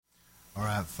All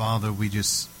right, Father, we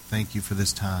just thank you for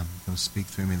this time. Come speak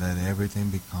through me. Let everything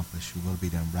be accomplished. Your will be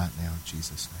done right now in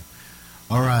Jesus' name.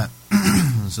 All right,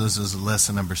 so this is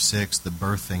lesson number 6, the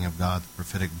birthing of God, the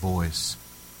prophetic voice.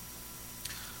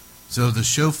 So the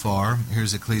shofar,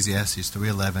 here's Ecclesiastes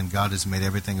 3:11. God has made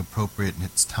everything appropriate in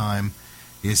its time.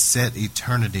 He has set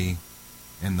eternity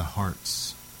in the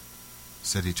hearts.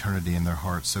 Set eternity in their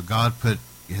hearts. So God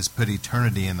has put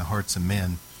eternity in the hearts of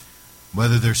men.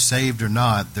 Whether they're saved or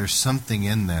not, there's something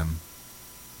in them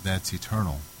that's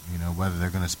eternal. You know, whether they're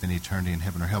going to spend eternity in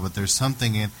heaven or hell. But there's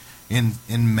something in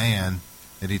man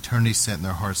that eternity set in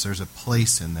their hearts. There's a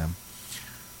place in them.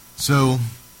 So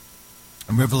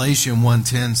Revelation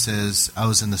 1:10 says, I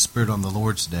was in the Spirit on the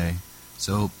Lord's day.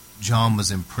 So John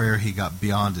was in prayer. He got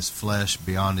beyond his flesh,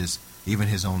 beyond even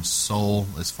his own soul,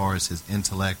 as far as his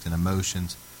intellect and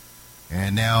emotions.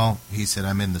 And now he said,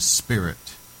 I'm in the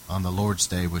Spirit on the Lord's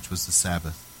day, which was the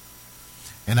Sabbath.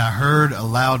 And I heard a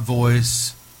loud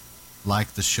voice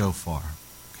like the shofar.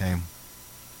 Okay?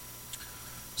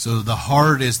 So the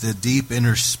heart is the deep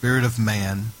inner spirit of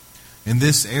man. And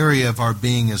this area of our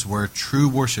being is where true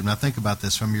worship, now think about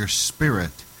this, from your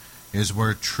spirit is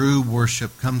where true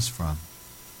worship comes from.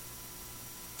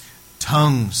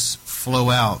 Tongues flow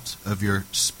out of your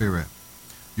spirit.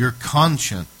 Your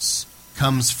conscience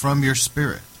comes from your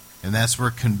spirit. And that's where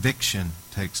conviction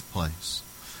takes place.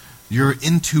 Your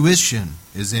intuition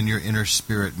is in your inner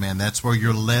spirit, man. That's where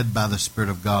you're led by the Spirit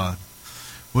of God.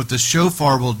 What the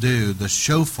shofar will do, the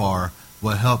shofar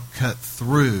will help cut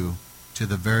through to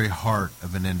the very heart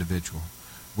of an individual.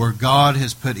 Where God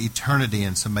has put eternity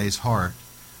in somebody's heart,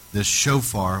 the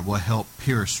shofar will help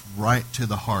pierce right to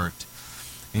the heart.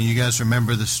 And you guys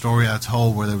remember the story I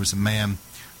told where there was a man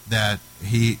that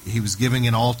he was giving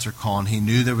an altar call, and he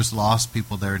knew there was lost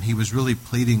people there, and he was really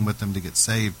pleading with them to get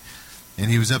saved. And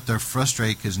he was up there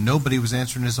frustrated because nobody was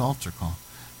answering his altar call.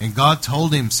 And God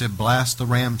told him, said, blast the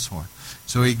ram's horn.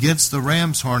 So he gets the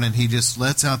ram's horn, and he just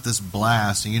lets out this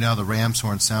blast. And you know how the ram's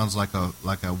horn sounds like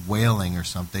a wailing or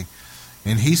something.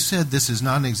 And he said, this is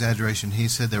not an exaggeration, he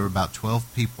said there were about 12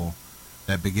 people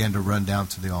that began to run down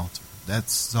to the altar.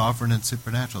 That's sovereign and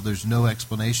supernatural. There's no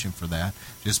explanation for that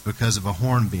just because of a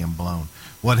horn being blown.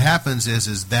 What happens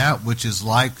is that which is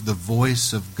like the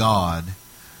voice of God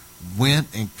went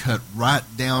and cut right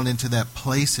down into that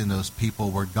place in those people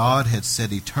where God had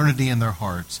set eternity in their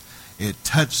hearts. It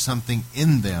touched something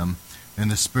in them,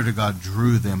 and the Spirit of God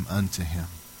drew them unto Him.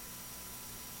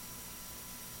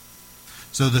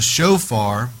 So the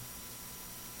shofar,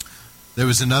 there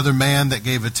was another man that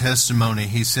gave a testimony.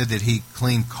 He said that he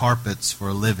cleaned carpets for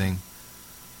a living.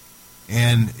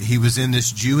 And he was in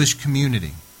this Jewish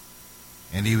community.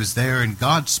 And he was there, and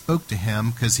God spoke to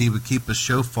him because he would keep a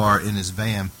shofar in his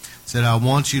van. Said, I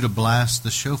want you to blast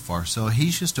the shofar. So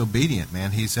he's just obedient,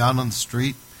 man. He's out on the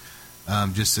street,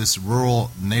 just this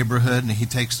rural neighborhood, and he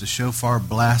takes the shofar,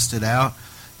 blasts it out.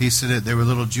 He said that there were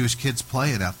little Jewish kids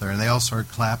playing out there, and they all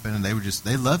started clapping, and they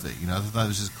loved it. You know, they thought it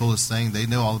was just the coolest thing. They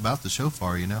know all about the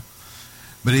shofar, you know.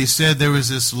 But he said there was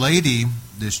this lady,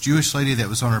 this Jewish lady that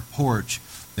was on her porch,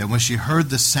 that when she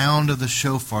heard the sound of the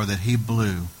shofar that he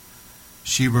blew,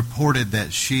 she reported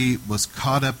that she was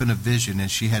caught up in a vision,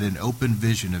 and she had an open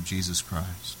vision of Jesus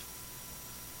Christ.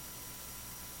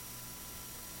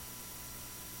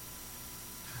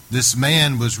 This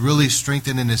man was really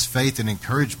strengthened in his faith and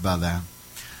encouraged by that.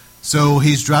 So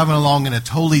he's driving along in a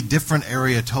totally different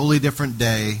area, totally different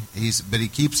day. But he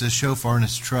keeps his shofar in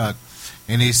his truck.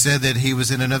 And he said that he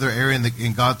was in another area,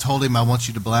 and God told him, I want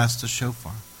you to blast the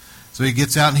shofar. So he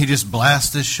gets out and he just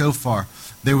blasts this shofar.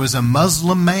 There was a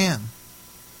Muslim man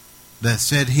that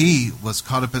said he was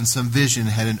caught up in some vision,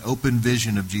 had an open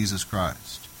vision of Jesus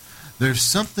Christ. There's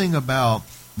something about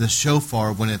the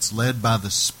shofar when it's led by the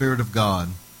Spirit of God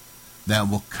that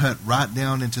will cut right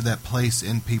down into that place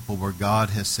in people where God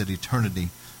has set eternity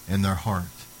in their heart.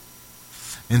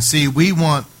 And see, we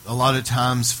want a lot of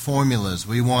times formulas.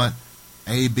 We want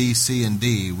A, B, C, and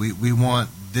D. We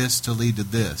want this to lead to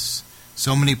this.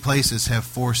 So many places have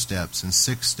 4 steps and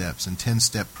 6 steps and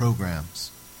 10-step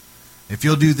programs. If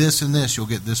you'll do this and this, you'll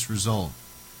get this result.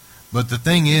 But the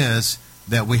thing is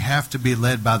that we have to be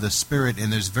led by the Spirit,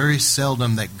 and there's very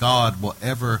seldom that God will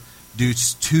ever do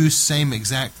 2 same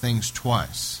exact things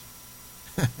twice.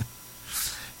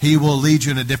 He will lead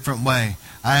you in a different way.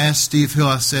 I asked Steve Hill,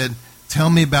 I said, tell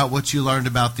me about what you learned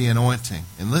about the anointing.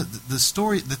 And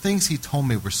the things he told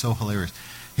me were so hilarious.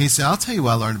 He said, I'll tell you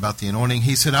what I learned about the anointing.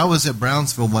 He said, I was at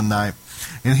Brownsville one night,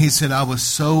 and he said, I was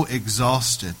so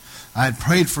exhausted. I had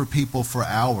prayed for people for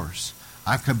hours.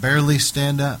 I could barely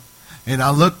stand up. And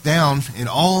I looked down, and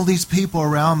all these people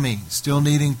around me still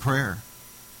needing prayer.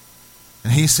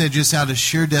 And he said, just out of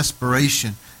sheer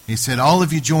desperation, he said, all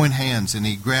of you join hands. And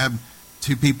he grabbed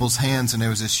two people's hands, and there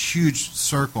was this huge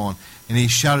circle. And he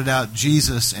shouted out,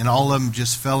 Jesus, and all of them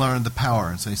just fell under the power.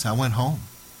 And so he said, I went home.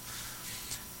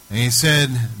 And he said,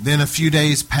 then a few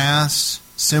days passed,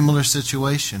 similar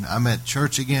situation. I'm at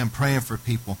church again praying for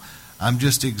people. I'm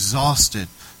just exhausted.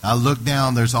 I look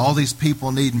down, there's all these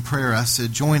people needing prayer. I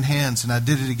said, join hands, and I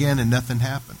did it again, and nothing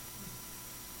happened.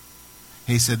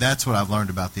 He said, that's what I've learned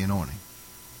about the anointing.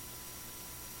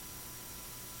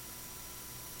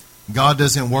 God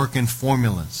doesn't work in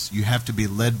formulas. You have to be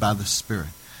led by the Spirit.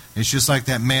 It's just like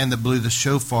that man that blew the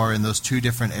shofar in those two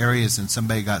different areas and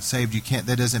somebody got saved.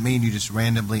 That doesn't mean you just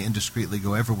randomly, indiscreetly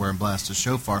go everywhere and blast the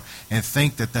shofar and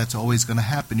think that that's always going to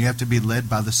happen. You have to be led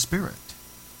by the Spirit.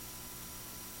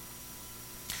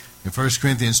 In 1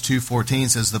 Corinthians 2:14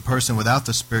 says, the person without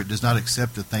the Spirit does not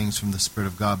accept the things from the Spirit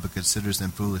of God, but considers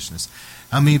them foolishness.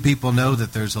 How many people know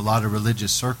that there's a lot of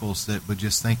religious circles that would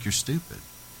just think you're stupid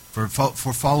for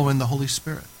following the Holy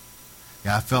Spirit?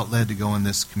 Yeah, I felt led to go in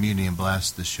this community and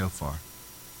blast this shofar.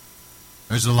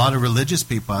 There's a lot of religious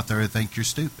people out there that think you're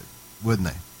stupid, wouldn't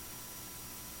they?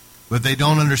 But they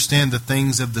don't understand the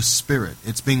things of the Spirit.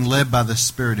 It's being led by the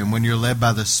Spirit. And when you're led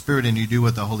by the Spirit and you do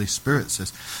what the Holy Spirit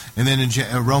says. And then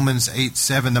in Romans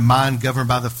 8:7, the mind governed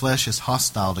by the flesh is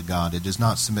hostile to God. It does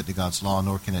not submit to God's law,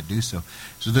 nor can it do so.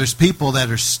 So there's people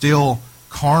that are still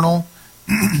carnal,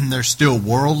 they're still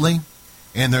worldly,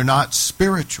 and they're not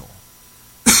spiritual.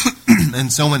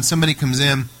 And so when somebody comes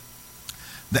in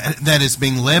that is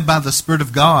being led by the Spirit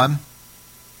of God,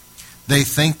 they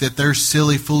think that they're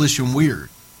silly, foolish, and weird.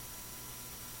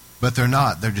 But they're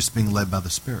not. They're just being led by the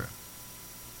Spirit.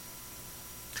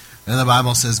 And the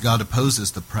Bible says God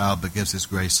opposes the proud but gives His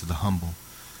grace to the humble.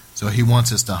 So He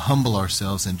wants us to humble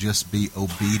ourselves and just be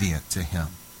obedient to Him.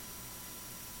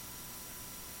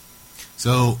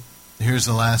 So here's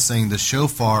the last thing. The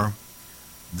shofar,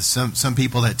 some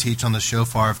people that teach on the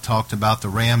shofar have talked about the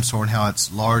ram's horn, how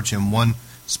it's large in one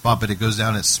spot, but it goes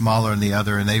down, it's smaller in the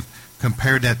other. And they've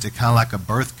compared that to kind of like a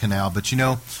birth canal. But you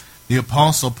know, the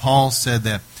Apostle Paul said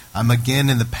that I'm again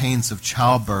in the pains of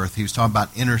childbirth. He was talking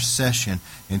about intercession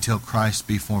until Christ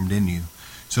be formed in you.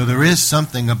 So there is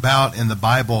something about in the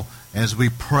Bible as we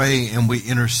pray and we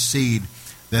intercede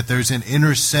that there's an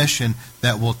intercession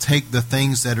that will take the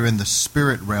things that are in the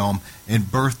spirit realm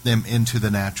and birth them into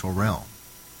the natural realm.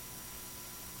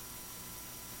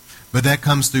 But that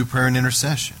comes through prayer and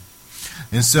intercession.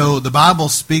 And so the Bible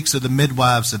speaks of the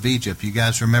midwives of Egypt. You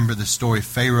guys remember the story.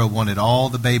 Pharaoh wanted all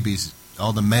the babies,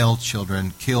 all the male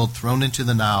children killed, thrown into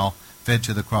the Nile, fed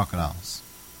to the crocodiles.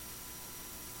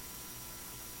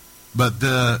 But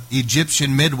the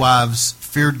Egyptian midwives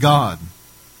feared God.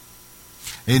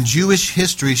 And Jewish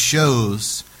history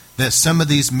shows that some of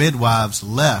these midwives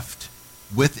left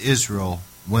with Israel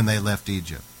when they left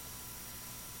Egypt.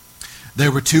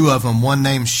 There were two of them, one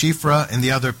named Shiphrah and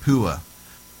the other Puah.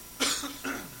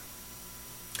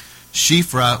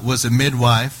 Shiphrah was a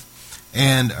midwife,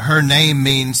 and her name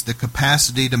means the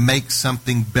capacity to make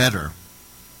something better.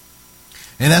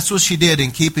 And that's what she did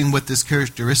in keeping with this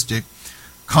characteristic.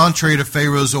 Contrary to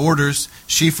Pharaoh's orders,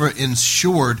 Shiphrah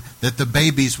ensured that the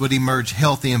babies would emerge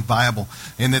healthy and viable,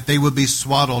 and that they would be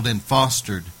swaddled and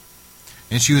fostered.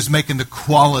 And she was making the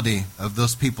quality of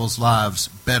those people's lives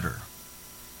better.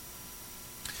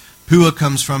 Puah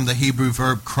comes from the Hebrew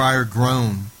verb cry or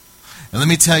groan. And let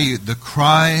me tell you, the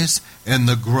cries and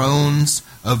the groans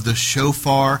of the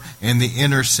shofar and the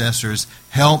intercessors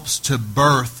helps to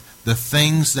birth the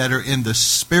things that are in the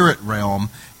spirit realm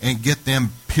and get them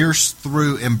pierced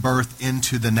through and birthed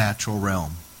into the natural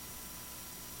realm.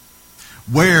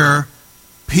 Where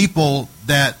people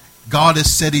that God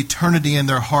has set eternity in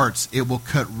their hearts, it will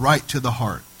cut right to the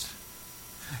heart.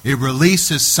 It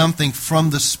releases something from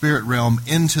the spirit realm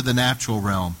into the natural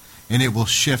realm, and it will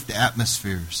shift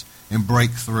atmospheres and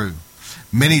break through.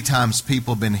 Many times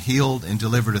people have been healed and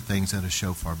delivered of things at a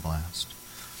shofar blast.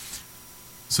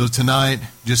 So tonight,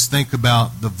 just think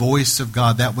about the voice of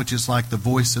God, that which is like the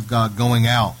voice of God going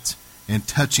out and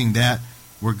touching that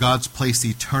where God's placed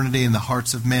eternity in the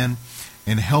hearts of men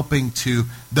and helping to,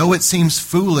 though it seems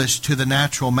foolish to the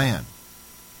natural man,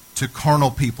 to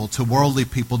carnal people, to worldly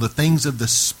people, the things of the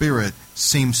Spirit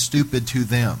seem stupid to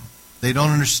them. They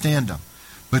don't understand them.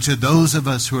 But to those of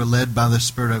us who are led by the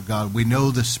Spirit of God, we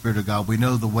know the Spirit of God, we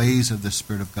know the ways of the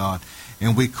Spirit of God,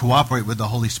 and we cooperate with the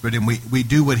Holy Spirit, and we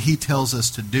do what He tells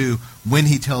us to do when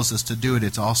He tells us to do it.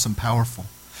 It's awesome, powerful.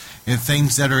 And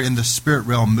things that are in the spirit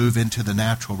realm move into the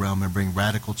natural realm and bring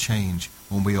radical change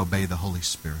when we obey the Holy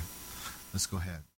Spirit. Let's go ahead.